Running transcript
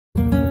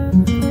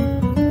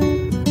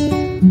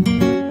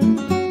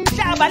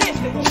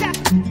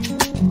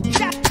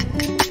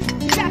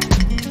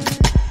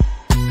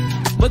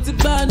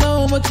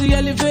want to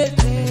elevate.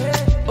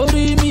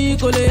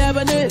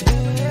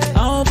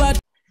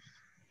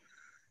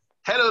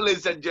 Hello,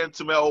 ladies and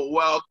gentlemen.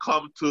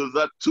 Welcome to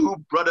the Two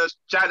Brothers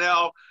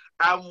channel.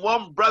 I'm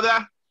one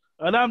brother.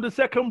 And I'm the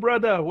second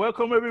brother.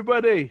 Welcome,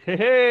 everybody.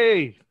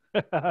 Hey.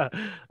 Back to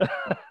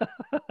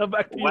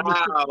you.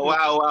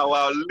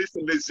 Wow.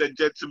 Listen, ladies and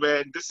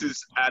gentlemen, this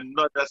is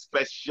another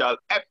special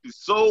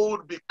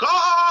episode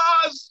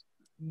because...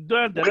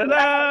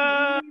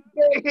 Enrique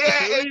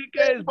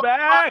is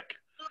back.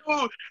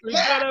 We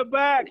got her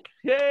back.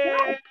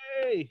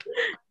 Yay.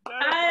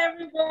 Hi,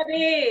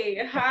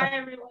 everybody.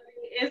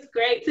 It's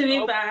great to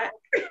be back.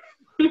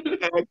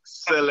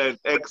 Excellent.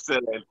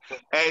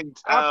 And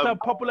after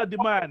popular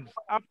demand.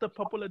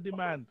 Popular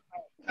demand.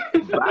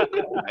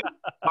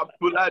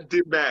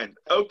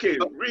 Okay,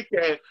 Rick,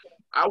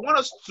 I want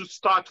us to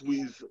start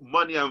with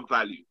money and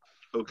value.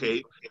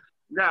 Okay.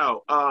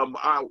 Now,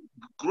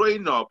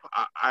 growing up,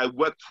 I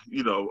worked,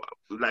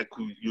 like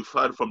you've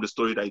heard from the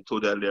story that I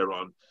told earlier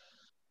on,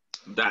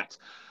 that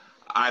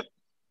I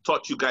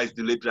taught you guys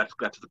delayed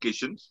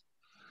gratifications,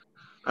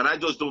 and I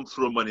just don't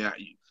throw money at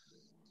you.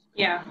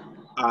 Yeah.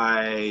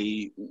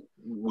 I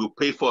will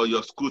pay for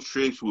your school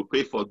trips, will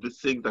pay for these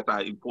things that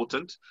are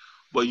important,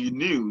 but you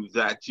knew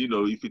that,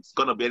 if it's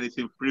going to be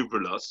anything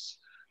frivolous,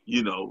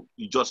 you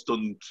just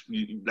don't,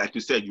 like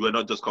you said, you are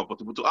not just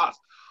comfortable to ask.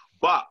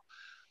 But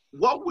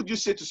what would you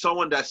say to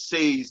someone that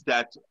says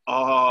that,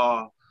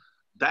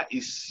 that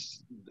is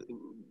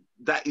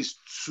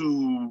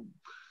too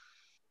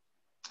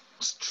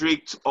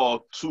strict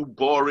or too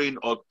boring,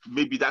 or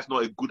maybe that's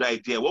not a good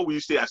idea? What would you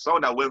say as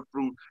someone that went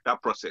through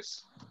that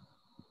process?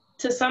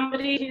 To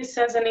somebody who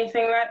says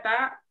anything like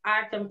that,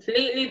 I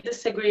completely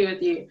disagree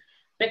with you,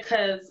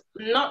 because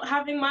not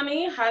having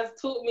money has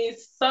taught me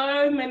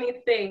so many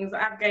things.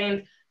 I've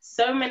gained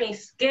so many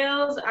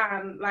skills,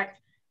 and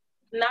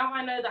now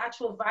I know the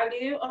actual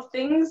value of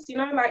things,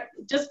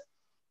 just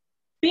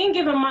being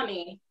given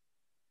money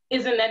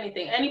isn't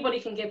anything. Anybody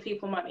can give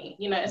people money,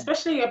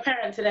 especially your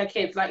parent to their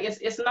kids.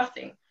 It's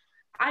nothing.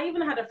 I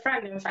even had a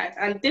friend, in fact,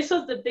 and this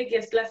was the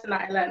biggest lesson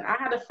that I learned. I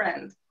had a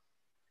friend,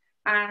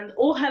 and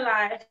all her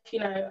life,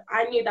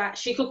 I knew that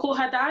she could call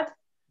her dad.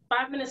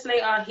 5 minutes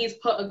later, he's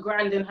put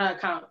 $1,000 in her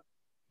account.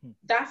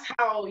 That's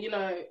how,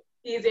 easy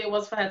it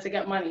was for her to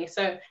get money.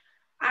 So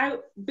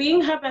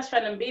being her best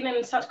friend and being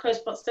in such close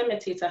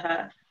proximity to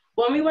her,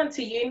 when we went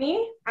to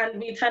uni and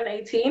we turned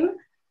 18,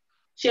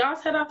 she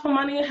asked her dad for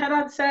money. Her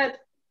dad said,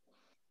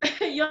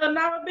 "You're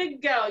now a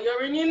big girl.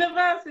 You're in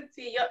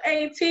university. You're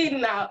 18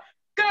 now.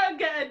 Go and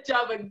get a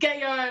job and get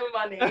your own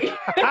money."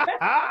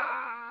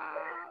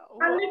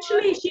 And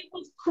literally, she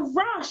was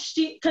crushed.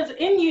 Because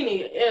in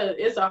uni,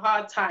 it's a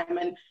hard time.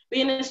 And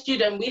being a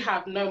student, we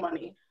have no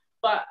money.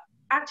 But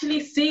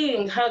actually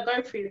seeing her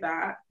go through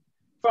that,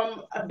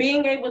 from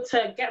being able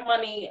to get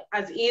money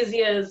as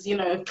easy as,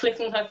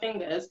 clicking her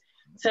fingers,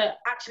 to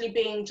actually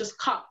being just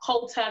cut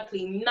cold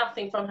turkey,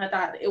 nothing from her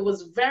dad. It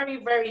was very,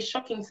 very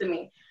shocking to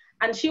me.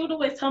 And she would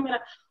always tell me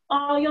that,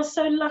 "Oh, you're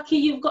so lucky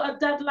you've got a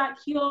dad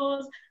like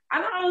yours."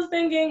 And I was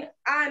thinking,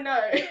 I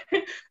know,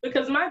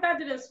 because my dad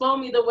didn't spoil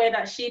me the way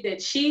that she did.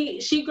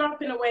 She grew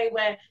up in a way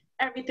where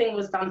everything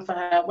was done for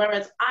her,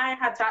 whereas I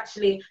had to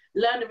actually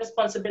learn the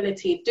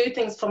responsibility, do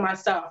things for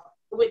myself,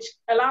 which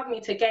allowed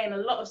me to gain a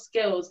lot of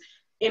skills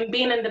in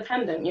being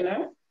independent,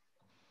 And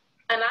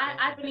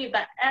I believe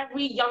that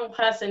every young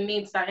person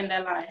needs that in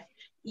their life.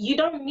 You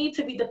don't need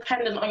to be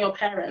dependent on your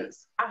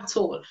parents at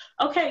all.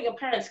 Okay, your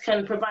parents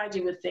can provide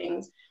you with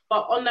things,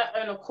 but on their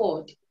own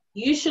accord.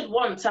 You should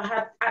want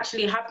to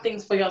actually have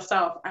things for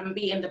yourself and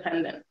be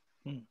independent.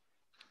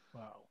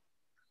 Wow.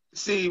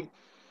 See,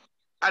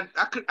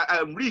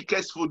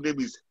 Rike's full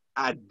name is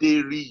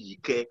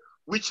Aderiyike,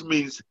 which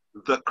means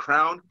the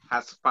crown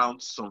has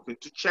found something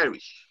to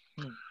cherish.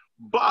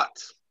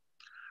 But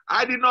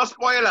I did not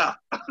spoil her.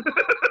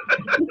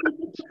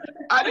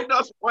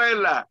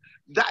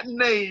 That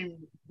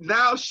name,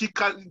 now she's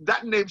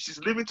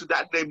living to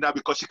that name now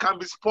because she can't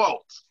be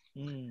spoiled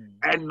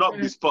and not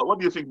be spoiled. What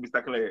do you think,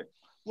 Mr. Clay?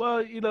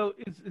 Well,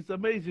 it's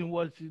amazing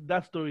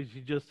that story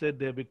she just said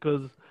there,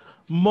 because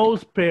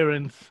most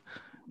parents,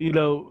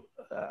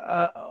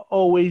 I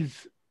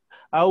always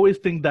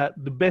think that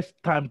the best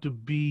time to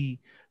be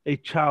a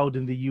child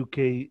in the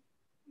UK,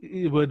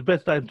 the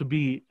best time to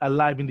be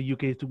alive in the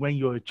UK is when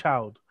you're a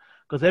child,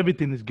 because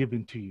everything is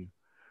given to you.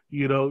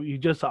 You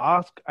just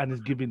ask and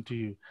it's given to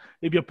you.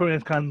 If your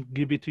parents can't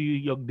give it to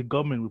you, the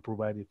government will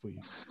provide it for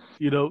you.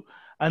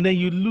 And then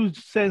you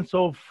lose sense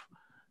of,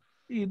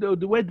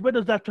 where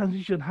does that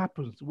transition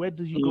happen? Where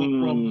do you go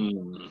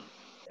from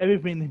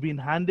everything being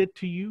handed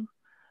to you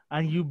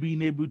and you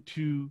being able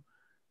to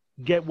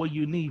get what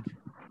you need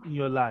in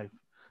your life?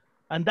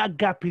 And that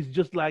gap is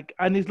just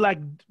it's like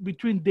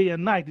between day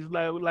and night. It's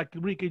like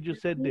Ricky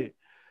just said there.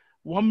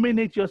 1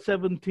 minute you're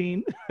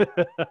 17,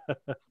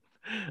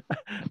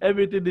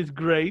 everything is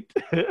great.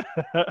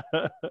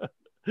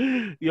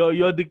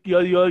 you're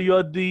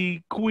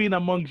the queen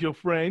amongst your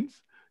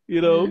friends.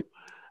 You're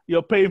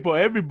paying for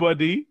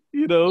everybody.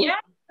 Yeah,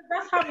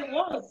 that's how it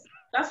was.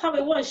 That's how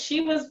it was.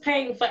 She was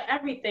paying for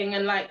everything,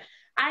 and like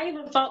I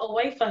even felt a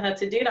way for her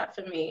to do that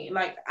for me.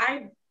 Like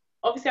I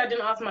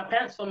didn't ask my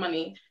parents for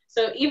money,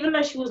 so even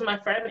though she was my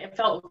friend, it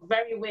felt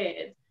very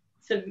weird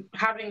to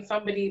having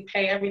somebody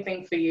pay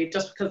everything for you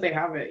just because they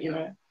have it, you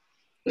know.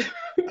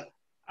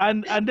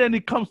 And then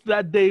it comes to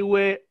that day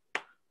where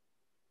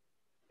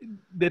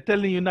they're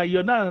telling you now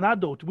you're not an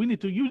adult. You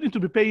need to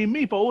be paying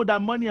me for all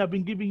that money I've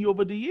been giving you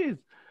over the years.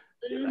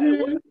 Like,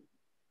 Mm-hmm.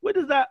 what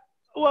is that?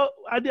 Well,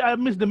 I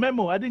missed the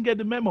memo. I didn't get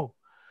the memo.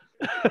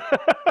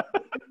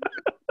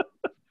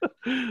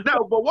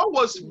 Now, but what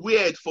was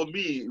weird for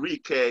me,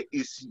 Rike,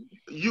 is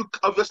you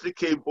obviously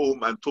came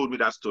home and told me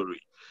that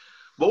story.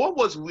 But what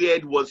was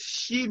weird was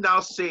she now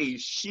saying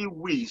she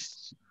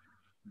wished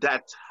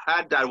that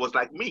her dad was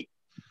like me.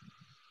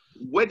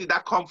 Where did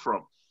that come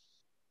from?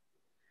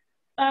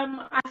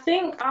 I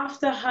think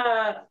after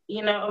her,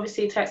 you know,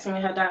 obviously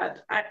texting her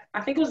dad,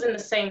 I think it was in the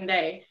same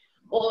day,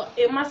 or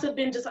it must have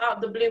been just out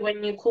of the blue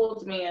when you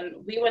called me,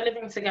 and we were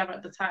living together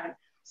at the time.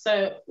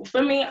 So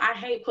for me, I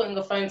hate putting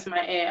the phone to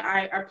my ear.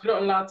 I put it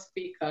on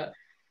loudspeaker,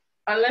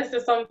 unless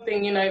there's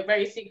something, you know,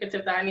 very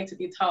secretive that I need to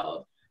be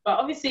told. But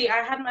obviously, I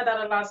had my dad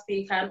on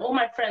loudspeaker, and all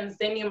my friends,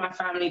 they knew my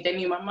family. They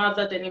knew my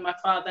mother, they knew my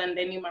father, and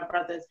they knew my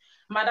brothers.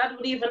 My dad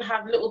would even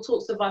have little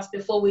talks with us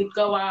before we'd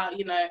go out,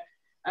 you know,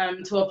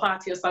 to a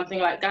party or something,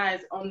 like,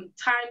 guys, on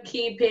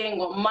timekeeping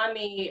or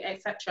money,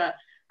 etc.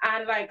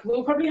 And like we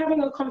were probably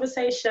having a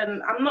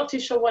conversation. I'm not too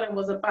sure what it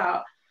was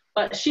about,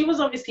 but she was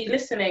obviously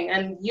listening,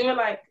 and you were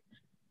like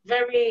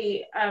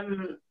very,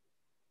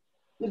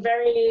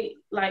 very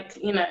like,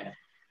 you know,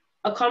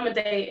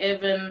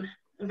 accommodative and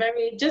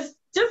very just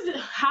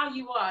how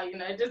you are, you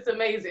know, just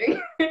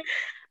amazing.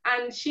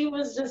 And she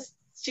was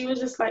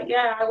just like,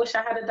 yeah, I wish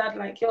I had a dad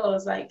like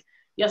yours. Like,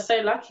 you're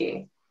so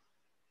lucky.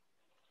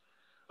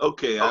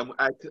 Okay,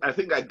 I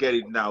think I get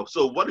it now.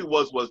 So what it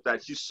was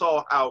that she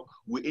saw how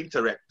we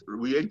interacted,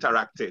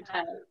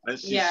 and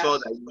she Yeah. saw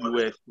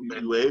that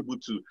you were able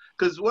to.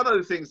 Because one of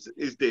the things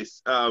is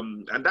this,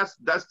 and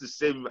that's the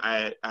same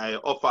I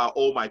offer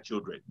all my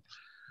children.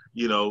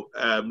 You know,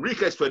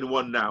 Rika is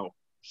 21 now,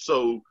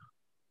 so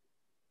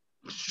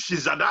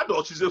she's an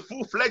adult. She's a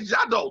full-fledged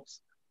adult.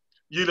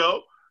 You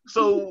know,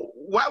 so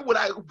why would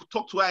I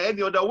talk to her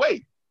any other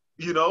way?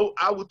 You know,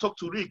 I would talk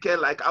to Rike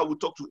like I would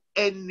talk to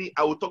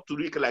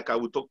Rike like I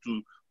would talk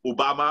to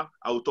Obama.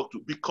 I would talk to,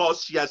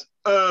 because she has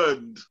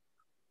earned.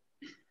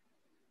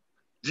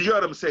 Do you get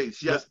what I'm saying?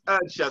 She has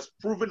earned, she has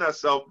proven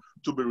herself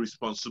to be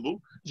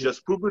responsible. She has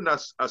proven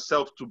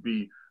herself to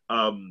be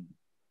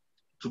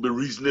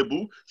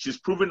reasonable. She's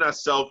proven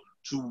herself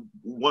to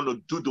want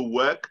to do the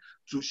work.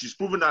 She's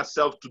proven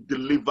herself to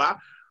deliver.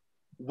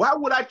 Why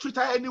would I treat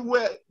her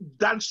anywhere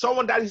than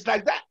someone that is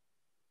like that?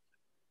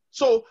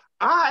 So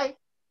I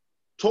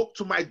talk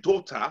to my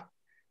daughter,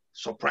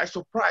 surprise,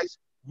 surprise,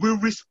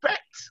 with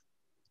respect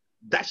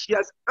that she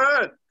has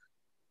earned,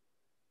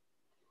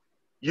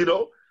 you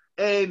know,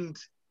 and,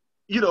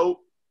 you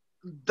know,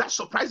 that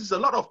surprises a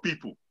lot of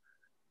people.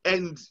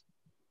 And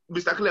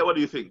Mr. Claire, what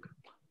do you think?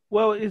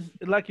 Well, it's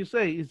like you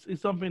say,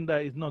 it's something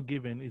that is not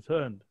given, it's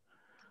earned.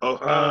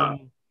 Uh-huh.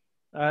 Um,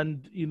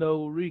 and you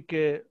know,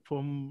 Rike,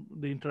 from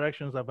the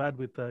interactions I've had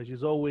with her,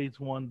 she's always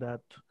one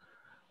that,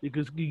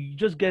 because you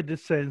just get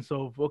this sense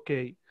of,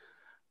 okay,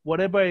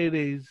 whatever it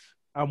is,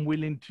 I'm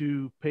willing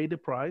to pay the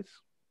price.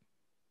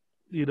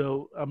 You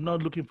know, I'm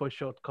not looking for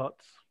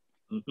shortcuts.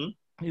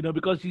 Mm-hmm. You know,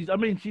 because she's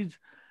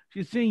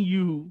seeing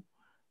you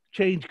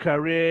change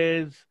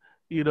careers,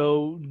 you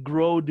know,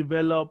 grow,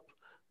 develop,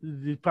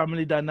 the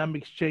family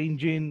dynamics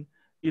changing,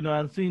 you know,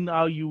 and seeing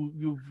how you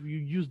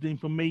use the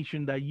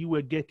information that you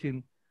were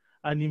getting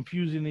and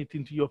infusing it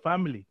into your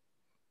family,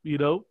 you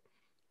know,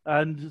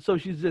 and so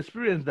she's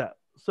experienced that.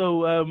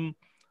 So,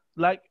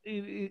 like,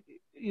 you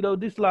know,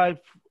 this life,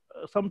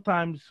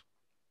 sometimes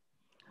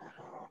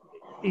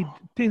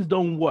things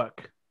don't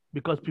work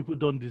because people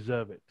don't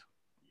deserve it,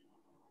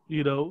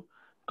 you know,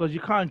 because you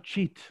can't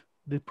cheat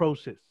the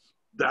process.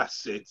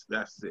 That's it.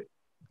 That's it.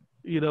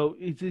 You know,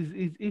 if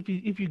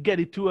you get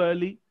it too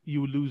early,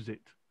 you lose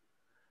it,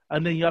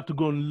 and then you have to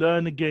go and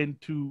learn again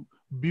to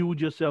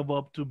build yourself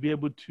up to be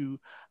able to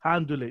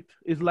handle it.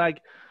 It's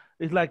like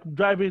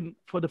driving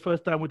for the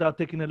first time without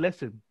taking a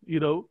lesson. You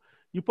know,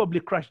 you probably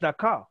crash that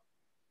car.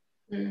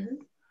 Mm-hmm.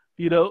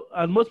 You know,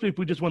 and most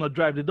people just want to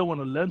drive. They don't want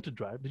to learn to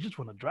drive. They just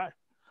want to drive.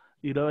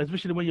 You know,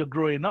 especially when you're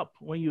growing up,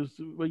 when you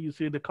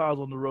see the cars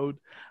on the road,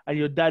 and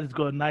your dad's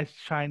got a nice,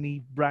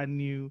 shiny, brand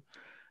new,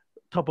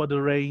 top of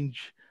the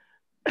range.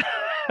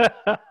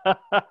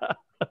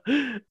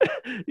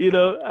 You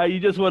know, and you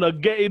just want to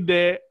get in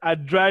there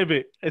and drive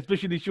it,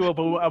 especially show up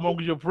among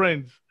your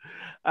friends,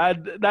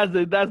 and that's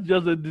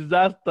just a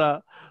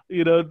disaster.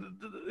 You know,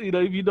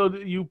 if you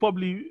don't, you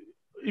probably,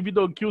 if you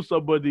don't kill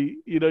somebody,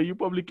 you know, you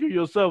probably kill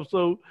yourself.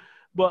 So,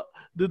 but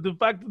the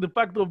fact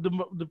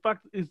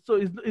is, so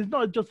it's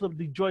not just of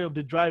the joy of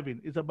the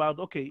driving. It's about,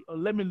 okay,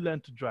 let me learn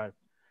to drive.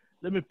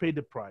 Let me pay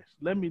the price.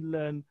 Let me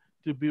learn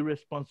to be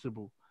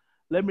responsible.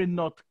 Let me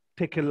not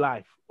take a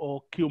life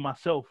or kill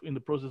myself in the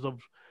process of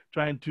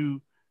trying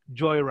to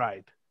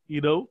joyride. you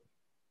know,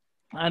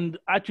 and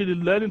actually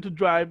learning to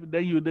drive.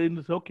 Then you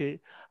then say, okay,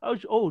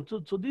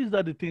 so these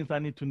are the things I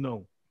need to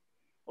know.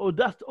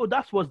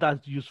 That's what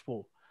that's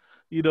useful,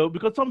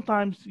 because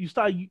sometimes you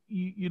start,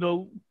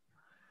 you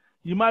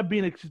might be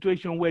in a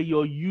situation where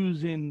you're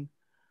using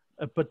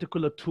a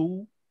particular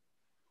tool,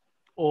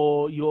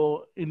 or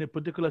you're in a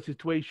particular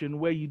situation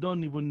where you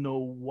don't even know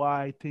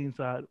why things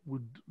are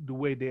the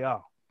way they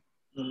are.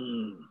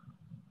 Mm.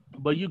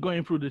 But you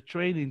going through the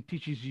training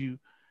teaches you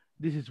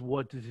this is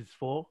what this is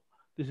for.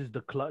 This is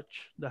the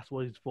clutch. That's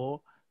what it's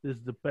for. This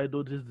is the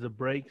pedal. This is the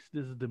brakes.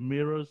 This is the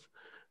mirrors.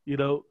 You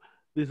know,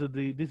 this is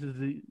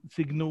the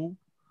signal.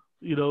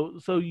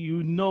 So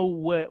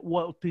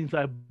what things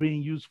are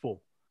being used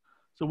for.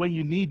 So when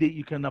you need it,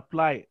 you can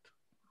apply it.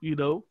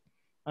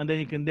 And then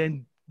you can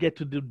then get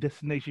to the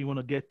destination you want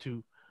to get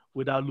to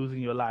without losing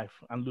your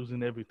life and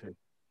losing everything.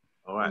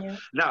 All right. Yeah.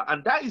 Now,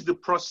 and that is the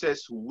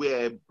process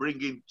we're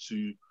bringing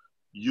to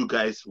you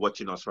guys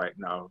watching us right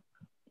now,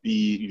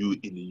 be you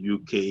in the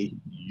UK,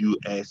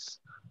 US,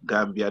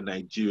 Gambia,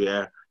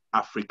 Nigeria,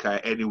 Africa,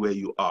 anywhere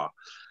you are.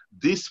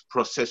 This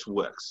process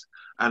works.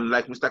 And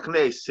like Mr.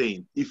 Claire is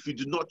saying, if you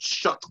do not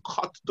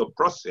shortcut the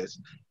process,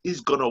 it's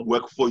going to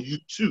work for you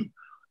too.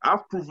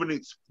 I've proven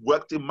it's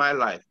worked in my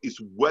life. It's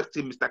worked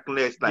in Mr.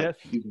 Claire's life. Yes.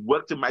 It's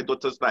worked in my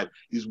daughter's life.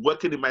 It's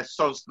working in my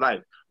son's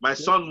life. My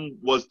son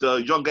was the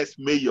youngest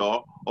mayor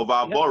of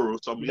our borough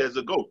some years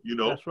ago,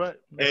 That's right.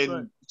 That's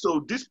right.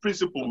 So these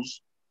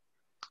principles,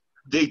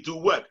 they do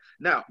work.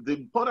 Now, the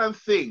important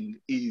thing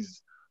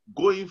is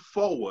going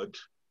forward,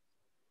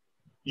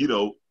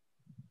 it's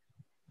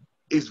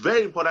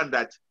very important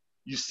that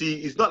you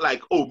see, it's not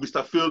like, oh,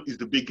 Mr. Phil is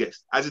the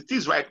biggest. As it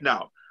is right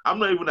now, I'm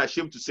not even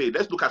ashamed to say,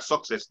 let's look at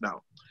success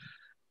now.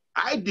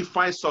 I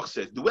define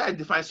success. The way I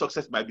define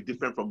success might be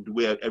different from the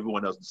way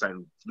everyone else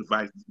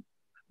defines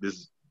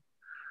this.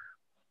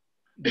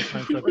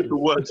 Define the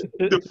word.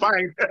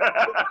 Define.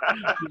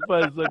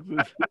 Define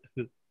success.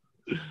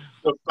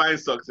 Define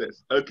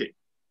success. Okay.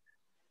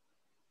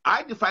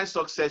 I define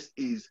success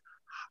is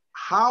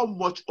how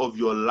much of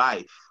your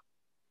life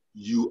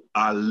you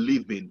are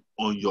living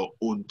on your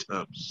own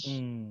terms.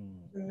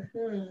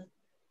 Mm-hmm.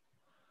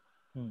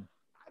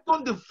 I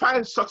don't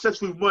define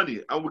success with money,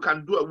 and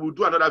we'll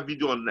do another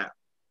video on that.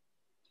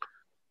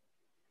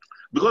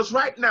 Because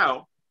right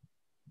now,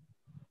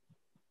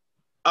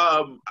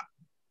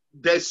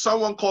 there's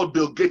someone called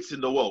Bill Gates in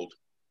the world.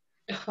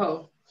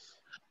 Oh.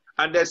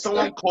 And there's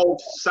someone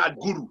called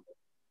Sadhguru.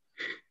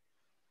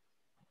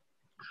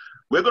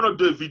 We're going to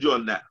do a video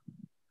on that.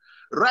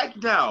 Right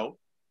now,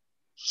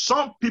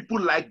 some people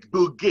like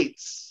Bill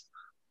Gates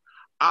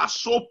are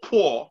so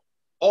poor,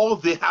 all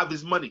they have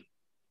is money.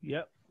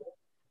 Yep.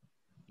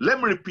 Let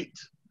me repeat.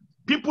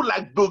 People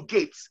like Bill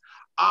Gates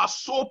are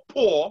so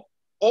poor,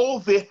 all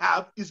they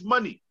have is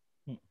money.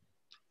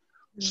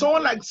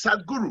 Someone like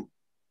Sadhguru,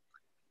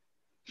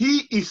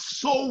 he is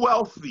so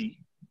wealthy,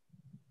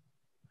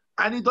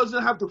 and he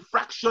doesn't have the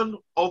fraction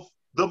of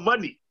the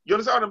money. You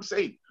understand what I'm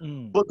saying?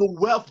 But the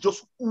wealth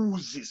just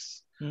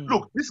oozes.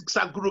 Look, this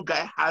Sadhguru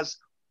guy has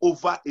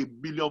over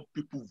 1 million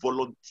people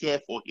volunteer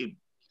for him.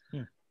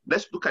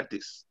 Let's look at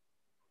this.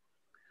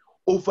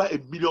 Over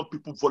 1 million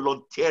people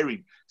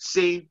volunteering,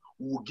 saying,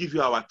 we'll give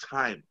you our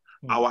time,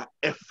 our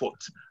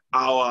effort,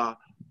 our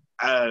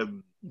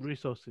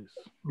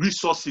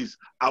resources,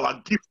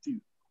 our gifting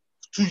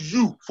to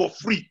you for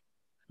free.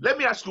 Let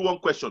me ask you one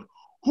question.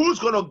 Who's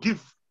going to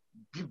give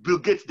Bill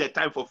Gates their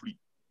time for free?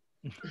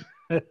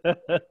 And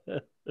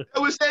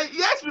we say,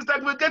 yes, Mr.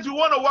 Bill Gates, we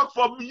want to work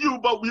for you,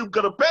 but you've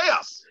got to pay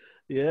us.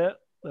 Yeah,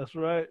 that's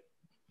right.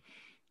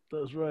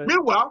 That's right.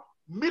 Meanwhile,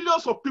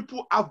 millions of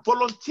people are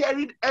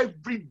volunteering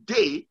every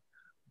day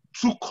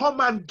to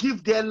come and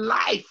give their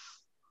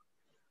life,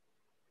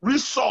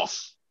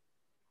 resource,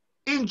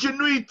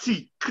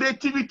 ingenuity,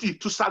 creativity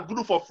to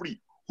Sadhguru for free.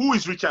 Who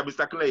is richer,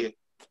 Mr. Clay?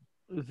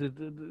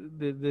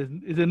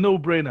 It's a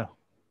no-brainer.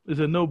 It's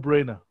a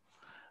no-brainer.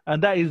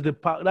 And that is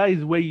that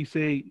is where you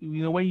say,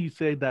 when you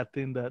say that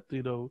thing that,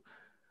 Bill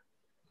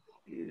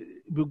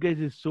Gates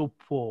is so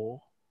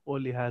poor, all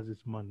he has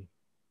is money.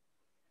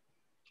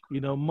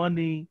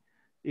 Money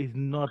is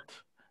not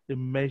a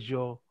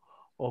measure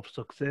of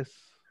success.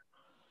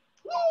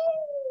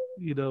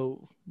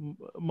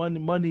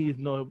 Money is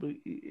not.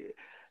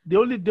 The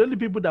only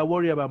people that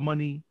worry about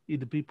money is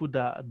the people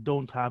that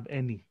don't have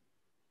any.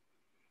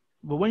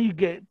 But when you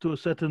get to a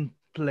certain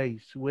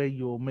place where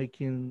you're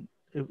making,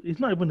 it's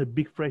not even a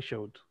big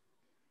threshold,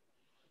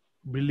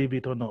 believe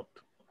it or not,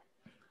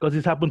 because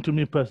it's happened to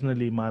me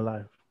personally in my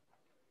life.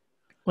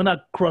 When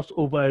I cross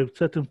over a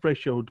certain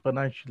threshold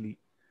financially,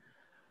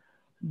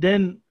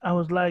 then I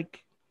was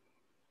like,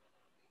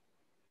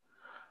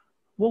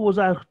 what was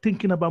I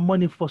thinking about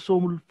money for so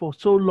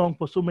long,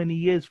 for so many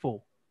years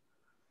for?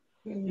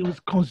 It was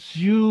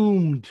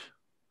consumed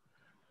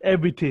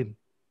everything.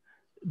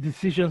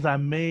 Decisions I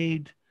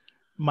made,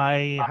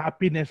 my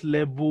happiness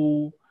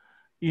level,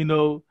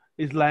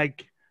 it's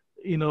like,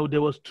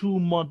 there was too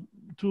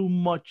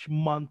much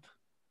month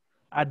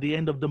at the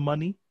end of the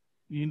money,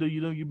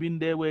 You've been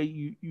there where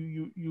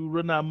you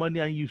run out of money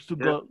and you still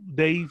Yeah. got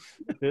days,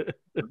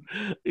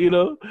 you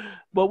know.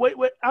 But wait,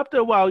 after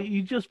a while,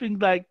 you just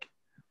think like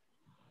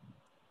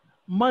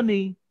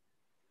money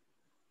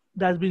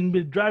that's been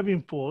the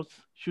driving force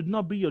should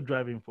not be your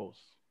driving force.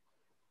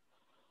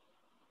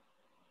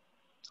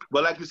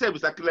 But like you said,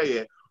 Mr.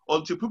 Clay,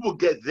 until people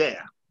get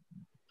there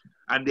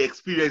and they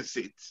experience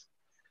it,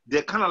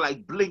 they're kind of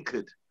like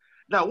blinkered.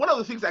 Now, one of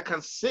the things I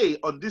can say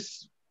on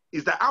this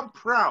is that I'm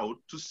proud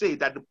to say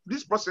that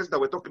this process that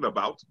we're talking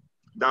about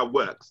that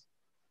works.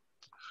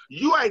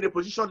 You are in a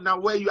position now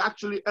where you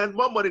actually earn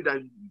more money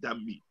than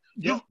me.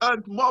 Yep. You've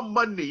earned more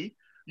money.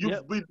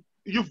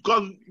 You've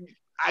gone.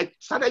 I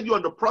started you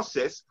on the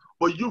process,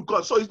 but you've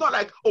gone. So it's not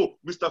like, oh,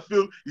 Mr.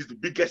 Phil is the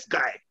biggest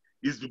guy.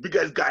 He's the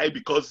biggest guy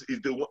because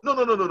he's the one. No.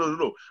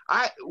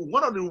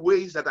 One of the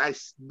ways that I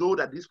know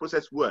that this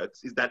process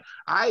works is that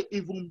I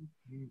even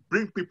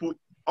bring people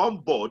on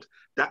board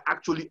that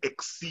actually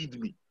exceed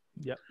me.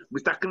 Yeah.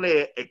 Mr.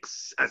 Clay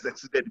has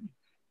exceeded me.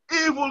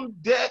 Even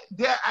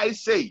there I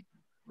say,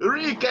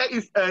 Rike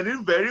is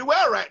earning very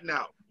well right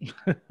now.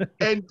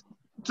 And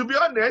to be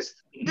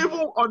honest, even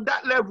on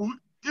that level,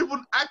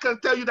 even I can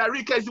tell you that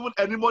Rike is even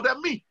earning more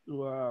than me.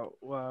 Wow.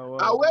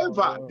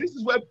 However, this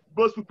is where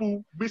most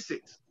people miss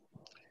it.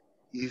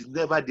 It's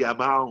never the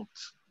amount.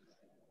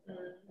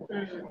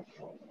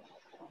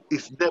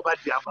 It's never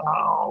the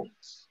amount.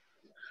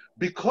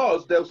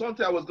 Because there was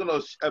something I was going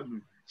to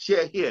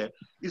share here.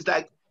 It's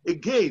like,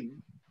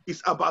 again,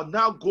 it's about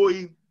now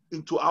going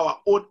into our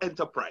own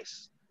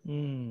enterprise.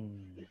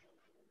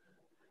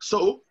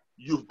 So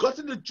you've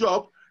gotten the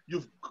job.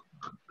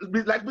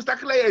 Like Mr.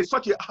 Clay is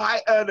such a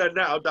high earner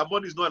now that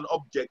money is not an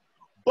object,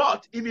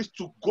 but he needs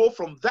to go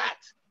from that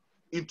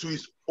into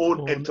his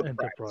own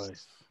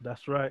enterprise.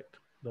 That's right.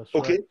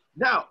 Okay.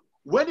 Now,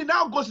 when he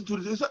now goes into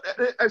this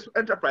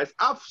enterprise,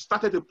 I've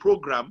started a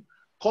program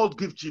called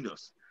Give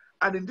Genius,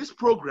 and in this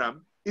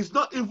program,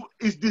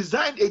 it's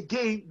designed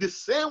again the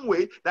same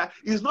way that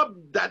it's not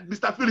that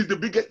Mr. Phil is the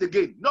biggest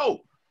again.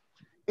 No,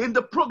 in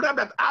the program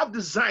that I've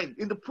designed,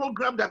 in the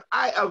program that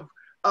I have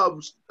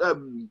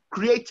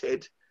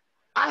created,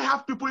 I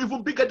have people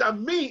even bigger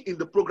than me in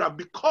the program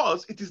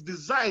because it is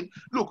designed.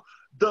 Look,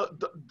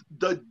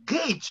 the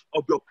gauge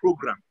of your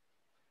program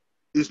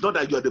is not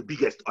that you're the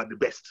biggest or the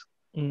best.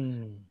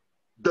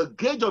 The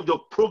gauge of your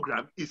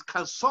program is,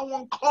 can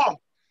someone come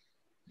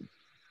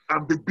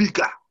and be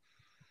bigger?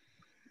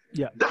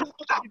 Yeah. That's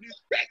what I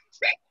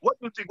expect. What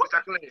do you think,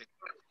 Mr.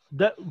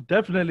 Clay?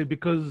 Definitely,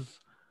 because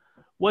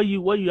what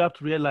you have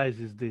to realize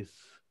is this: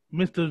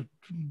 Mr.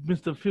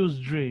 Phil's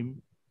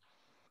dream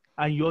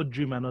and your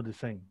dream are not the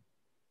same.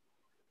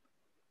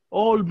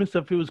 All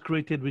Mr. Phil's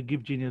created with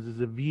Give Genius is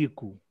a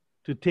vehicle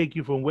to take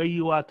you from where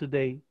you are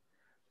today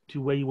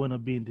to where you want to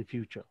be in the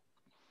future.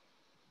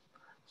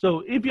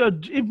 So if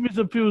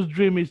Mr. Phil's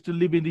dream is to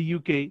live in the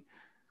UK,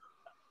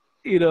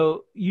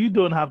 you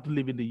don't have to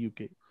live in the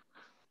UK.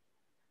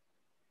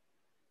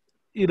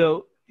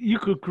 You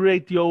could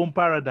create your own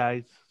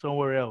paradise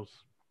somewhere else.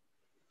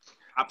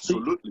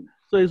 Absolutely.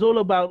 So it's all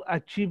about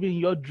achieving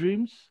your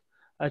dreams,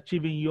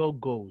 achieving your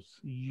goals.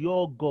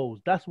 Your goals.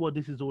 That's what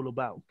this is all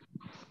about.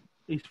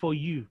 It's for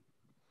you.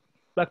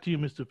 Back to you,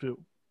 Mr. Phil.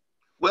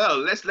 Well,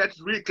 let's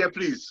recap,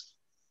 please.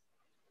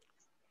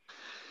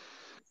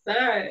 So,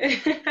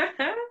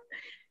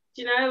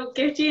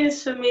 Give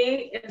Genius for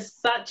me is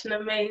such an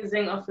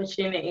amazing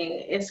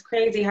opportunity. It's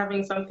crazy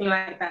having something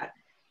like that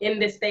in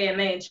this day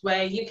and age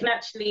where you can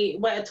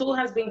where a tool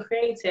has been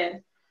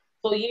created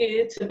for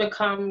you to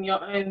become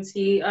your own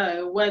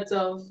CEO. Words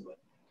of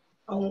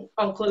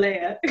Uncle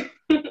Leia.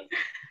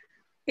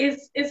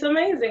 It's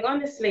amazing,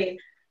 honestly.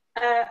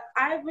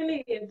 I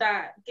believe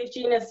that Give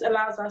Genius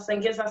allows us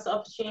and gives us the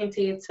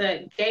opportunity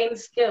to gain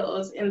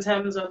skills in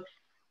terms of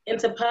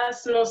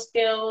interpersonal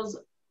skills,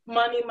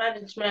 money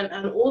management,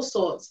 and all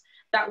sorts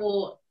that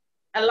will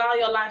allow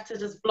your life to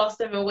just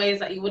blossom in ways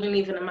that you wouldn't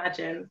even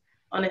imagine.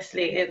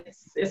 Honestly,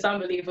 it's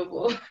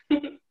unbelievable.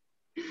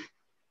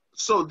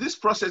 So this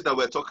process that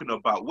we're talking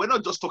about, we're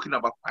not just talking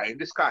about pie in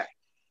the sky.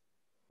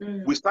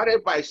 We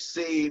started by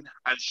saying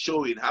and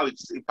showing how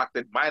it's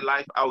impacted my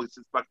life, how it's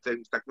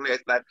impacted Mr.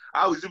 Claire's life,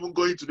 how it's even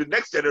going to the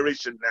next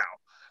generation now.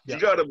 Yeah.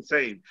 You get what I'm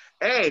saying?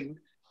 And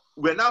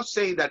we're now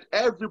saying that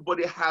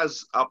everybody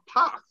has a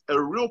path, a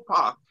real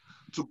path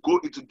to go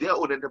into their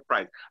own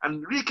enterprise.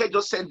 And Rika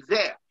just said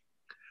there,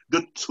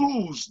 the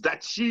tools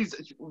that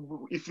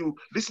if you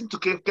listen to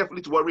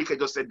carefully to what Rika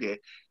just said there,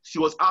 she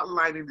was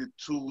outlining the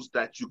tools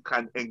that you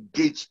can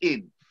engage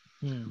in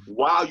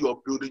while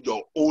you're building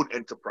your own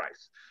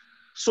enterprise.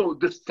 So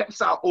the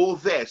steps are all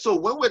there. So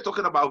when we're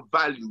talking about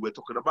value, we're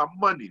talking about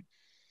money.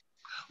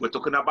 We're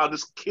talking about the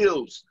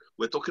skills.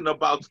 We're talking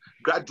about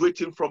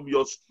graduating from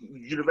your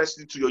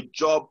university to your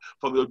job,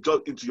 from your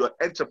job into your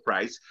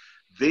enterprise.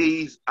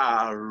 These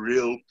are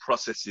real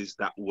processes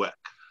that work.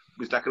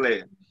 Mr.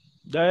 Clay.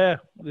 Yeah,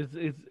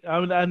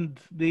 and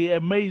the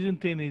amazing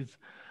thing is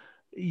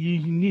you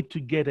need to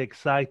get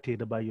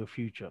excited about your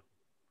future.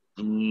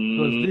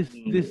 Because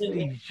this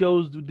it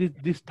shows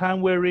this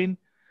time we're in,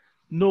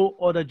 no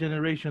other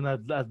generation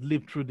has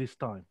lived through this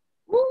time.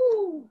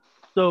 Woo!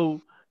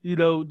 So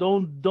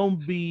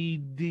don't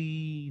be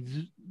the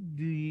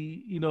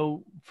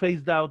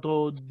phased out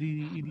or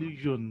the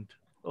illusioned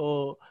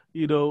or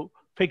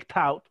faked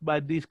out by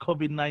this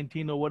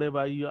COVID-19 or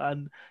whatever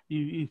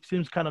it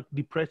seems kind of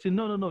depressing.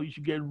 No, no, no. You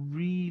should get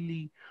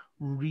really,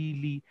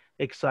 really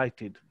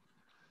excited.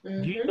 Do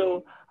you Mm-hmm.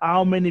 know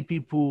how many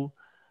people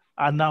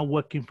are now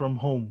working from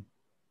home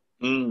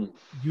Mm,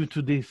 due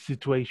to this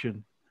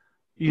situation?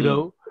 You mm,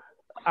 know,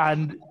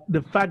 and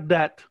the fact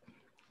that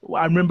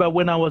I remember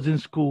when I was in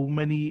school,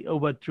 many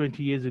over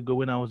 20 years ago,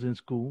 when I was in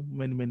school,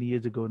 many, many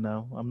years ago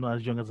now, I'm not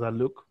as young as I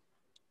look,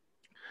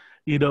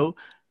 you know,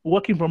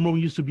 working from home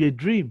used to be a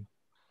dream.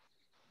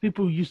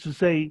 People used to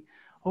say,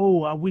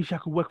 oh, I wish I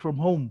could work from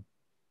home.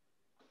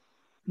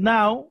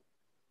 Now,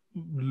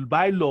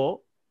 by law,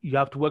 you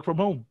have to work from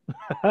home.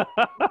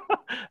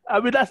 I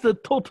mean, that's a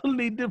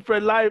totally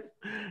different life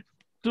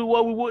to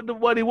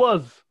what it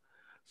was.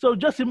 So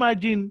just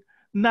imagine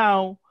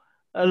now,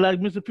 like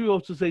Mr. Pugh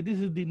also say, this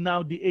is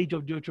now the age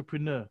of the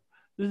entrepreneur.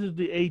 This is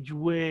the age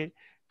where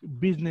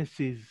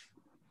businesses,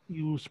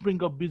 you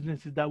spring up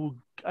businesses that will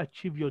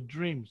achieve your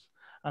dreams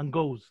and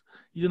goals.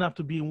 You don't have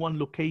to be in one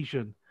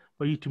location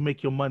for you to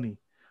make your money.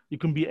 You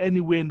can be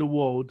anywhere in the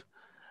world,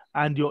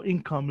 and your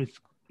income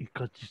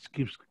just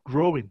keeps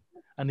growing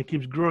and it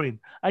keeps growing.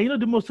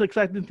 And the most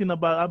exciting thing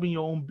about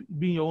having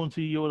being your own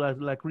CEO,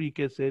 like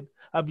Rike said,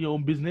 having your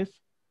own business,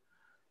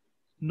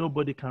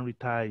 nobody can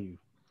retire you.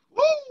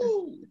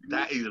 woo!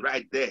 That is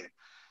right there.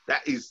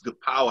 That is the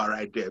power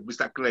right there,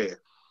 Mr. Claire.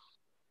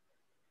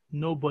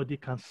 Nobody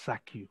can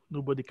sack you.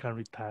 Nobody can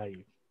retire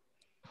you.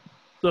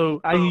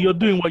 So, and you're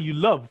doing what you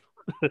love.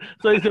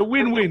 So it's a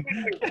win-win.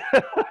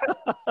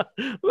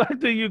 Back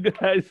to you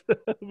guys.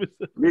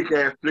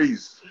 Rika,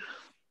 please.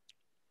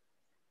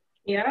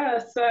 Yeah,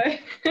 so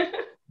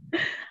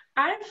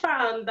I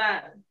found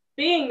that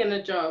being in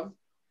a job,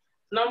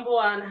 number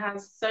one,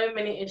 has so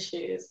many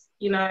issues.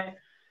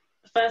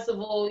 First of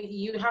all,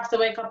 you have to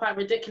wake up at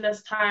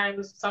ridiculous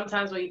times,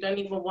 sometimes where you don't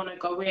even want to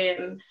go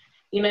in.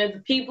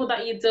 The people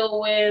that you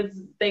deal with,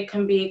 they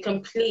can be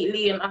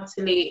completely and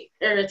utterly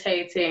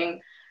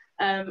irritating.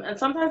 And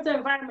sometimes the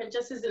environment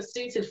just isn't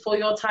suited for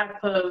your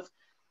type of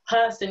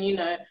person.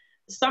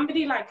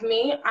 Somebody like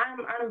me,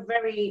 I'm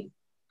very,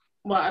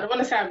 well, I don't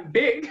want to say I'm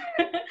big,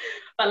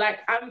 but like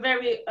I'm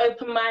very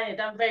open-minded,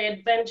 I'm very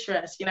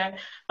adventurous, But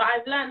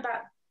I've learned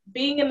that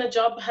being in the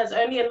job has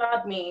only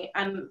allowed me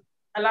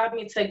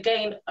to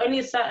gain only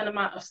a certain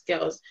amount of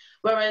skills.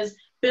 Whereas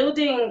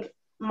building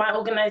my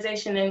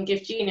organization in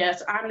Gift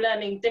Genius, I'm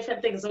learning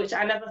different things which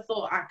I never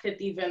thought I could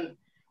even,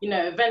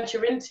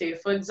 venture into.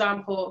 For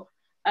example,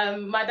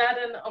 my dad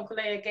and Uncle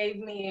Leia gave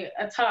me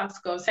a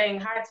task of saying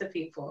hi to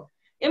people.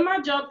 In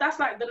my job, that's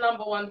like the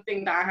number one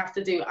thing that I have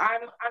to do.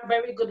 I'm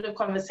very good with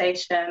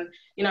conversation.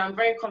 I'm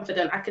very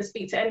confident. I can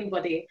speak to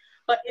anybody.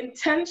 But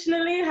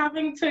intentionally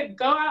having to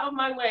go out of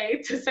my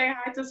way to say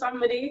hi to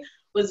somebody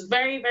was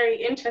very,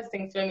 very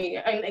interesting for me.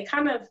 And it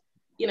kind of,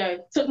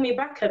 took me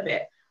back a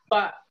bit.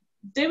 But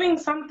doing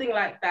something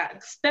like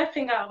that,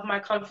 stepping out of my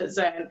comfort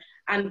zone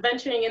and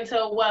venturing into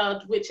a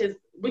world which is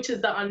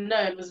the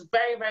unknown was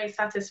very, very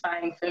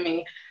satisfying for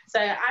me. So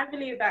I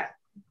believe that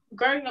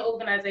growing an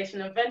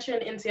organization and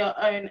venturing into your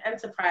own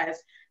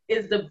enterprise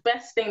is the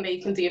best thing that you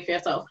can do for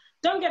yourself.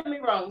 Don't get me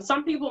wrong.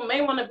 Some people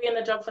may want to be in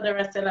a job for the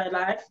rest of their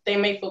life. They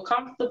may feel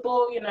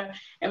comfortable,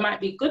 it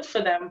might be good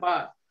for them.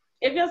 But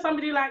if you're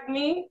somebody like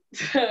me,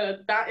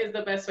 that is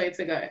the best way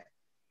to go.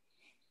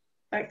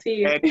 Back to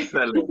you.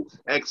 Excellent.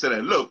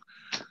 Excellent. Look,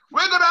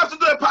 we're going to have to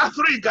do a part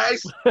 3,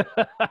 guys.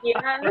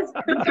 Yes.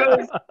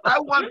 Because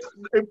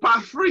in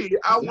part 3,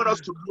 I want us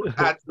to look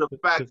at the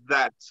fact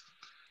that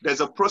there's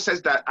a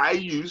process that I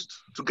used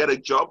to get a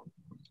job.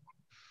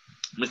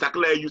 Mr.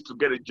 Claire used to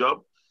get a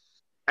job.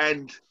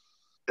 And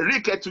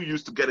Rike too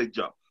used to get a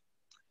job.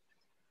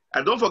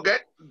 And don't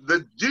forget,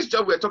 this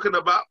job we're talking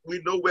about, we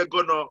know we're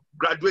going to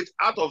graduate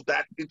out of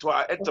that into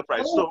our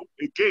enterprise. So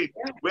again,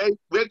 we're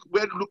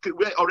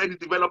already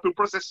developing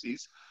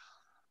processes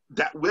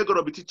that we're going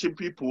to be teaching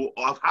people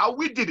of how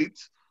we did it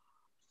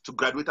to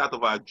graduate out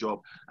of our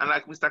job. And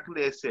like Mr.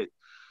 Claire said,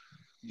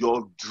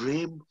 your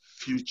dream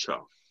future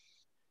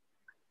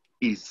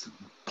is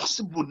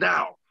possible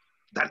now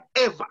than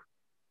ever,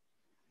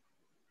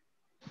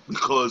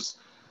 because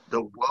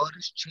the world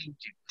is changing.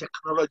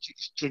 Technology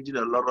is changing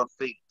a lot of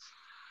things.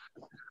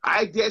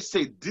 I dare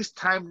say this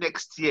time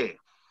next year,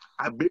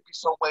 I may be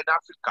somewhere in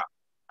Africa.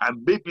 I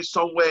may be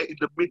somewhere in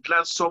the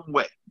Midlands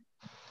somewhere,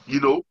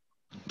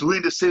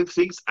 doing the same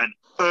things and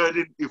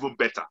earning even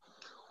better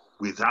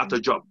without a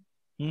job.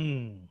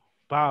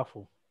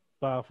 Powerful.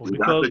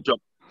 Without a job.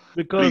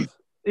 Because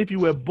if you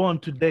were born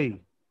today,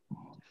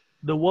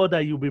 the world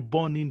that you'll be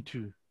born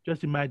into,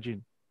 just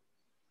imagine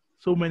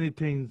so many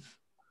things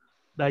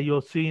that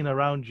you're seeing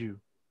around you.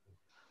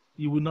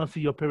 You will not see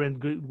your parents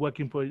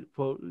working for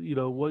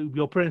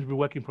your parents will be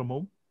working from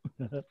home.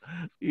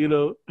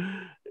 You'll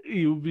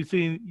be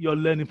seeing you're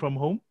learning from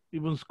home.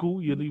 Even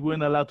school, you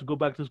weren't allowed to go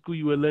back to school.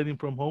 You were learning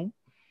from home.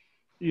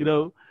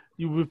 You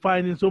you'll be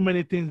finding so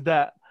many things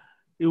that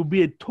it will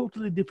be a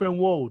totally different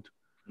world.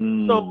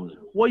 So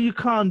what you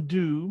can't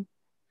do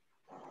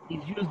is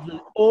use the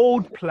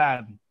old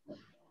plan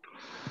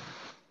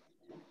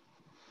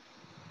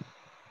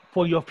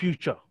for your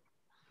future.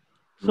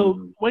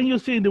 So when you're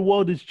seeing the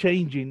world is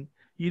changing,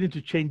 you need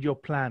to change your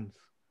plans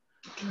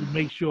to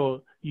make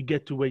sure you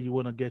get to where you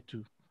want to get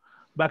to.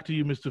 Back to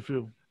you, Mr.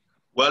 Phil.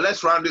 Well,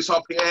 let's round this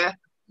up here.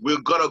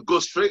 We're going to go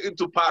straight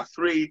into part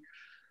 3.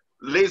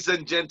 Ladies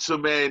and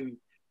gentlemen,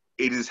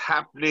 it is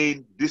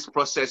happening. This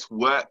process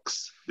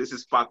works. This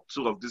is part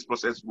 2 of This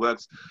Process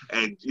Works.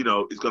 And, you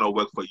know, it's going to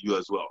work for you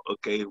as well,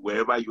 okay?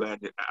 Wherever you are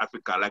in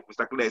Africa, like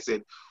Mr. Clay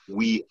said,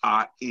 we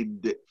are in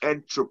the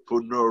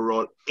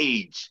entrepreneurial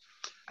age.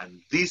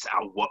 And these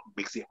are what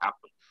makes it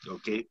happen,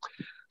 okay?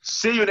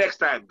 See you next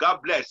time. God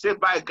bless. Say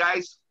bye,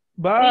 guys.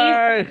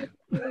 Bye.